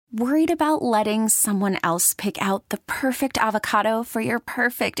Worried about letting someone else pick out the perfect avocado for your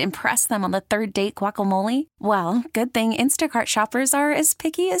perfect impress them on the third date guacamole? Well, good thing Instacart shoppers are as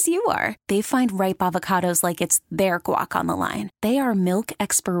picky as you are. They find ripe avocados like it's their guac on the line. They are milk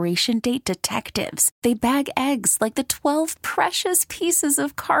expiration date detectives. They bag eggs like the 12 precious pieces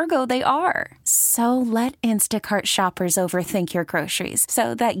of cargo they are. So let Instacart shoppers overthink your groceries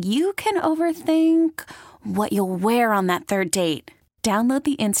so that you can overthink what you'll wear on that third date. Download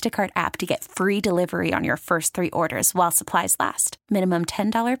the Instacart app to get free delivery on your first 3 orders while supplies last. Minimum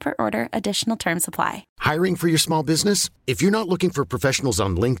 $10 per order. Additional terms apply. Hiring for your small business? If you're not looking for professionals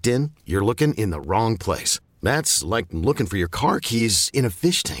on LinkedIn, you're looking in the wrong place. That's like looking for your car keys in a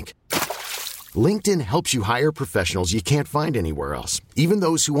fish tank. LinkedIn helps you hire professionals you can't find anywhere else, even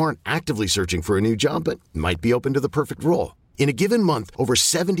those who aren't actively searching for a new job but might be open to the perfect role. In a given month, over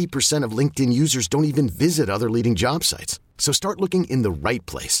 70% of LinkedIn users don't even visit other leading job sites. So start looking in the right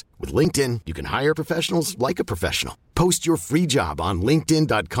place. With LinkedIn, you can hire professionals like a professional. Post your free job on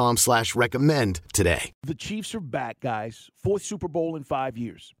linkedin.com/recommend today. The Chiefs are back, guys. 4th Super Bowl in 5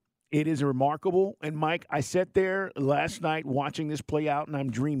 years. It is remarkable. And, Mike, I sat there last night watching this play out, and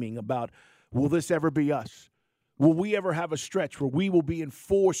I'm dreaming about, will this ever be us? Will we ever have a stretch where we will be in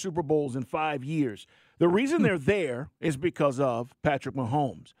 4 Super Bowls in 5 years? The reason they're there is because of Patrick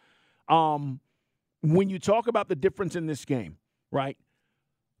Mahomes. When you talk about the difference in this game, right,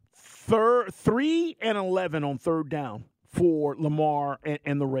 3 and 11 on third down for Lamar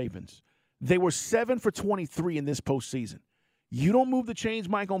and the Ravens. They were 7 for 23 in this postseason. You don't move the chains,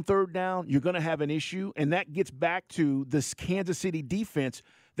 Mike, on third down, you're going to have an issue, and that gets back to this Kansas City defense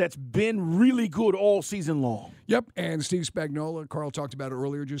that's been really good all season long. Yep, and Steve Spagnuolo, Carl talked about it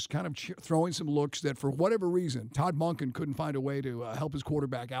earlier, just kind of throwing some looks that for whatever reason, Todd Monken couldn't find a way to help his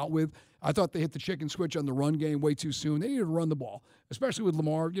quarterback out with. I thought they hit the chicken switch on the run game way too soon. They needed to run the ball, especially with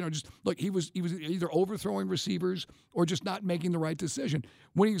Lamar. You know, just look, he was either overthrowing receivers or just not making the right decision.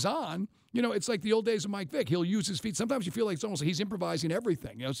 When he's on, you know, it's like the old days of Mike Vick. He'll use his feet. Sometimes you feel like it's almost like he's improvising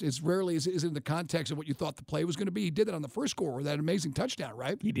everything. You know, it's rarely is in the context of what you thought the play was going to be. He did that on the first score with that amazing touchdown,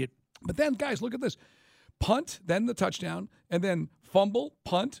 right? He did. But then, guys, look at this. Punt, then the touchdown, and then fumble,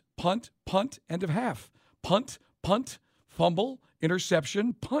 punt, punt, punt, end of half. Punt, punt, fumble,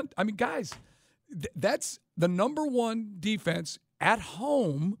 interception, punt. I mean, guys, that's the number one defense at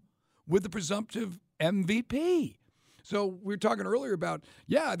home with the presumptive MVP. So we were talking earlier about,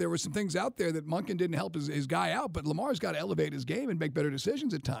 there were some things out there that Monken didn't help his guy out, but Lamar's got to elevate his game and make better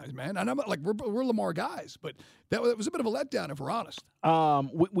decisions at times, man. And I'm not, like, we're Lamar guys, but that was a bit of a letdown, if we're honest.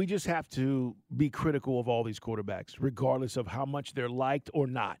 We just have to be critical of all these quarterbacks, regardless of how much they're liked or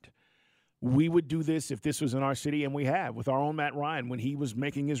not. We would do this if this was in our city, and we have, with our own Matt Ryan when he was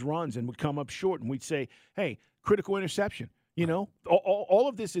making his runs and would come up short, and we'd say, hey, critical interception. You know, all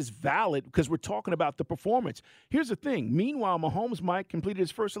of this is valid because we're talking about the performance. Here's the thing. Meanwhile, Mahomes, Mike, completed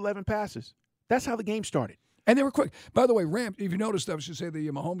his first 11 passes. That's how the game started. And they were quick. By the way, Ram, if you noticed, I was just say the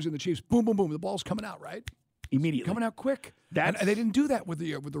Mahomes and the Chiefs, boom, boom, boom, the ball's coming out, right? Immediately. Coming out quick. And they didn't do that with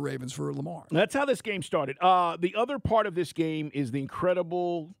the Ravens for Lamar. That's how this game started. The other part of this game is the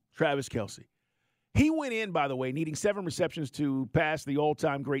incredible Travis Kelce. He went in, by the way, needing 7 receptions to pass the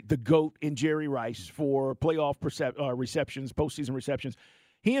all-time great, the GOAT in Jerry Rice for playoff receptions, postseason receptions.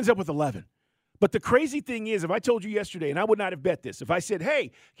 He ends up with 11. But the crazy thing is, if I told you yesterday, and I would not have bet this, if I said,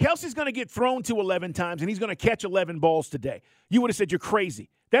 hey, Kelsey's going to get thrown to 11 times and he's going to catch 11 balls today, you would have said you're crazy.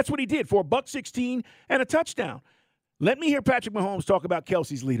 That's what he did for $116 and a touchdown. Let me hear Patrick Mahomes talk about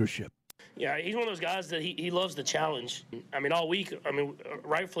Kelsey's leadership. Yeah, he's one of those guys that he loves the challenge. I mean, all week,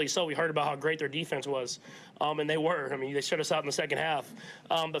 rightfully so, we heard about how great their defense was, and they were. I mean, they shut us out in the second half.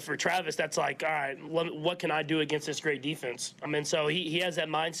 But for Travis, that's like, all right, what can I do against this great defense? I mean, so he has that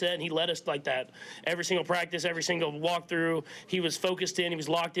mindset, and he led us like that. Every single practice, every single walkthrough, he was focused in, he was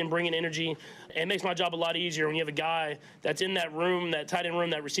locked in, bringing energy. And it makes my job a lot easier when you have a guy that's in that room, that tight end room,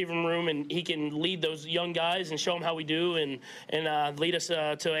 that receiving room, and he can lead those young guys and show them how we do and lead us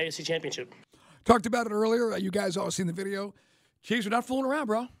to AFC Championship. Talked about it earlier. You guys all seen the video. Chiefs are not fooling around,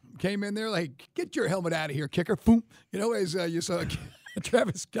 bro. Came in there like, get your helmet out of here, kicker. Boom. You know, as you saw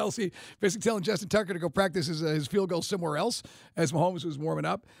Travis Kelce basically telling Justin Tucker to go practice his field goal somewhere else as Mahomes was warming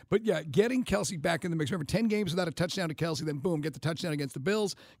up. But, yeah, getting Kelce back in the mix. Remember, 10 games without a touchdown to Kelce, then, boom, get the touchdown against the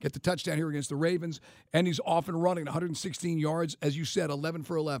Bills, get the touchdown here against the Ravens, and he's off and running, 116 yards, as you said, 11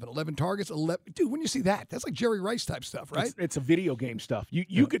 for 11. 11 targets, 11. Dude, when you see that, that's like Jerry Rice type stuff, right? It's a video game stuff.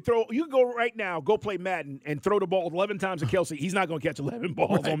 You could go right now, go play Madden and throw the ball 11 times to Kelce. He's not going to catch 11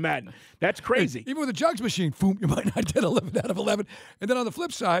 balls on Madden. That's crazy. Even with a jugs machine, boom, you might not get 11 out of 11. And then on the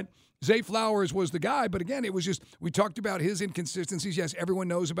flip side, Zay Flowers was the guy, but again, it was just, we talked about his inconsistencies. Yes, everyone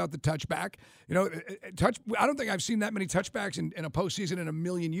knows about the touchback. You know, I don't think I've seen that many touchbacks in a postseason in a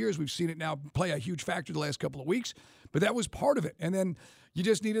million years. We've seen it now play a huge factor the last couple of weeks, but that was part of it. And then you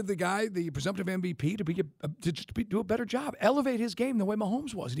just needed the guy, the presumptive MVP, to do a better job, elevate his game the way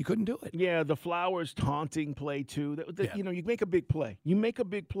Mahomes was, and he couldn't do it. Yeah, the Flowers taunting play too. You know, you make a big play. You make a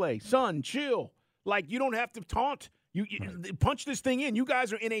big play. Son, chill. Like, you don't have to taunt. You punch this thing in. You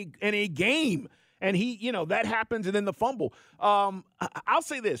guys are in a game, and he, you know, that happens, and then the fumble. I'll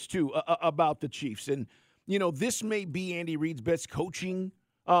say this too about the Chiefs, and you know, this may be Andy Reid's best coaching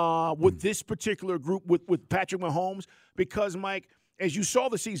with this particular group with Patrick Mahomes, because Mike, as you saw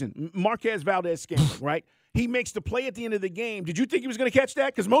the season, Marquez Valdez scambling, right? He makes the play at the end of the game. Did you think he was going to catch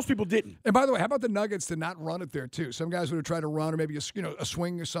that? Because most people didn't. And by the way, how about the Nuggets to not run it there too? Some guys would have tried to run, or maybe a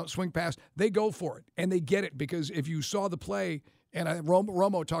swing or swing pass. They go for it and they get it, because if you saw the play, and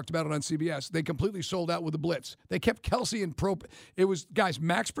Romo talked about it on CBS, they completely sold out with the blitz. They kept Kelsey in It was, guys,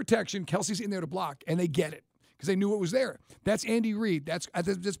 max protection. Kelsey's in there to block, and they get it because they knew it was there. That's Andy Reid. That's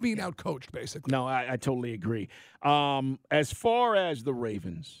being outcoached, basically. No, I totally agree. As far as the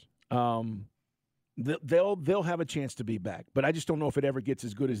Ravens. They'll have a chance to be back, but I just don't know if it ever gets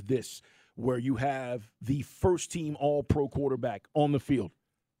as good as this, where you have the first-team All-Pro quarterback on the field,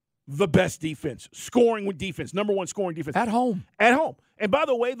 the best defense, scoring with defense, number one scoring defense. At home. And by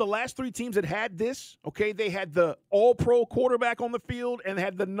the way, the last three teams that had this, okay, they had the All-Pro quarterback on the field and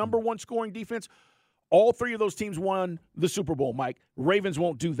had the number one scoring defense. All three of those teams won the Super Bowl, Mike. Ravens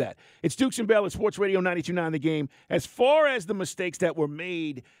won't do that. It's Dukes and Bell at Sports Radio 92.9 The Game. As far as the mistakes that were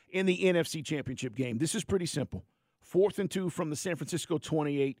made in the NFC Championship game, this is pretty simple. 4th and 2 from the San Francisco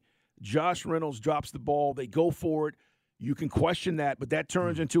 28. Josh Reynolds drops the ball. They go for it. You can question that, but that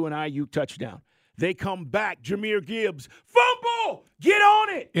turns into an Ayuk touchdown. They come back. Jahmyr Gibbs, fumble! Get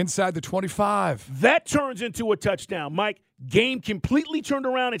on it! Inside the 25. That turns into a touchdown. Mike, game completely turned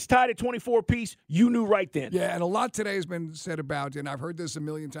around. It's tied at 24 apiece. You knew right then. Yeah, and a lot today has been said about, and I've heard this a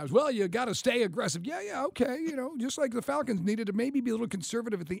million times, well, you got to stay aggressive. Yeah, okay. You know, just like the Falcons needed to maybe be a little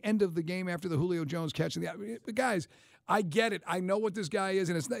conservative at the end of the game after the Julio Jones catch. But guys, I get it. I know what this guy is,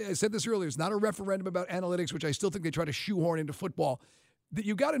 and I said this earlier. It's not a referendum about analytics, which I still think they try to shoehorn into football. That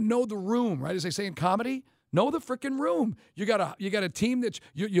you got to know the room, right? As they say in comedy, know the freaking room. You got a team that's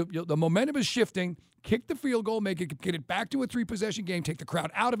the momentum is shifting. Kick the field goal, get it back to a 3-possession game, take the crowd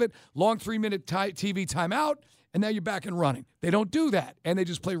out of it, long 3-minute TV timeout, and now you're back and running. They don't do that, and they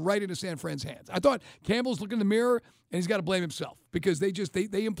just play right into San Fran's hands. I thought Campbell's looking in the mirror, and he's got to blame himself because they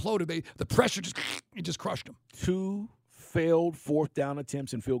imploded. The pressure just crushed them. 2 failed 4th down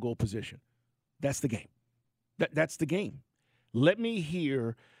attempts in field goal position. That's the game. That's the game. Let me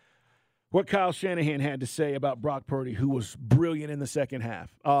hear what Kyle Shanahan had to say about Brock Purdy, who was brilliant in the second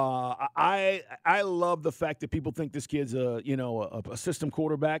half. I love the fact that people think this kid's a system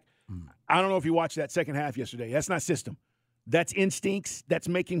quarterback. I don't know if you watched that second half yesterday. That's not system. That's instincts. That's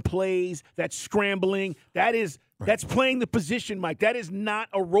making plays. That's scrambling. That's playing the position, Mike. That is not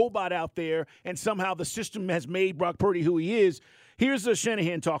a robot out there, and somehow the system has made Brock Purdy who he is. Here's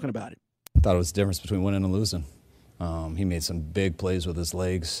Shanahan talking about it. I thought it was the difference between winning and losing. He made some big plays with his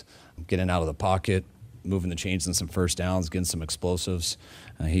legs, getting out of the pocket, moving the chains in some first downs, getting some explosives.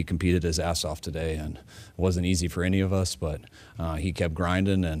 He competed his ass off today, and it wasn't easy for any of us, but he kept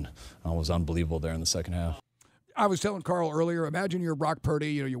grinding and was unbelievable there in the second half. I was telling Carl earlier, imagine you're Brock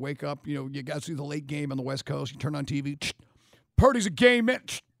Purdy, you wake up, you got to see the late game on the West Coast, you turn on TV, Purdy's a game man,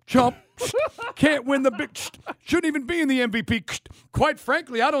 chump, can't win the big, shouldn't even be in the MVP. Quite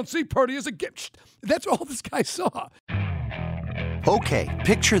frankly, I don't see Purdy as a gift. That's all this guy saw. Okay,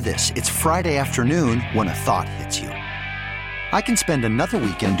 picture this. It's Friday afternoon when a thought hits you. I can spend another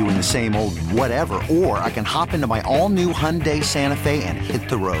weekend doing the same old whatever, or I can hop into my all-new Hyundai Santa Fe and hit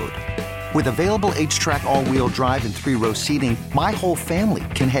the road. With available H-Track all-wheel drive and 3-row seating, my whole family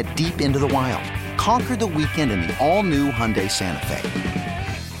can head deep into the wild. Conquer the weekend in the all-new Hyundai Santa Fe.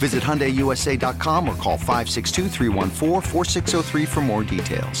 Visit HyundaiUSA.com or call 562-314-4603 for more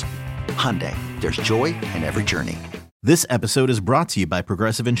details. Hyundai, there's joy in every journey. This episode is brought to you by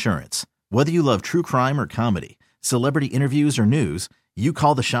Progressive Insurance. Whether you love true crime or comedy, celebrity interviews or news, you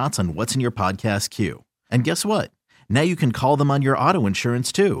call the shots on what's in your podcast queue. And guess what? Now you can call them on your auto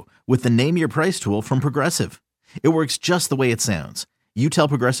insurance too with the Name Your Price tool from Progressive. It works just the way it sounds. You tell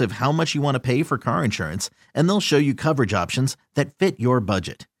Progressive how much you want to pay for car insurance, and they'll show you coverage options that fit your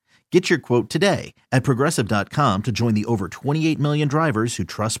budget. Get your quote today at Progressive.com to join the over 28 million drivers who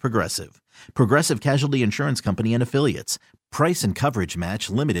trust Progressive. Progressive Casualty Insurance Company and Affiliates. Price and coverage match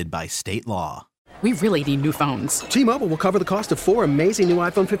limited by state law. We really need new phones. T-Mobile will cover the cost of 4 amazing new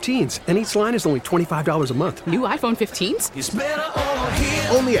iPhone 15s, and each line is only $25 a month. New iPhone 15s? It's better over here.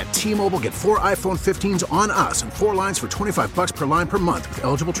 Only at T-Mobile, get 4 iPhone 15s on us and 4 lines for $25 per line per month with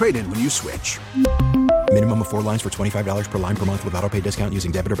eligible trade-in when you switch. Minimum of 4 lines for $25 per line per month with autopay discount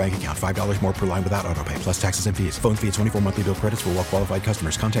using debit or bank account. $5 more per line without autopay, plus taxes and fees. Phone fee at 24 monthly bill credits for well-qualified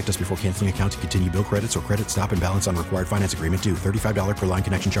customers. Contact us before canceling account to continue bill credits or credit stop and balance on required finance agreement due. $35 per line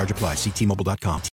connection charge applies. See T-Mobile.com.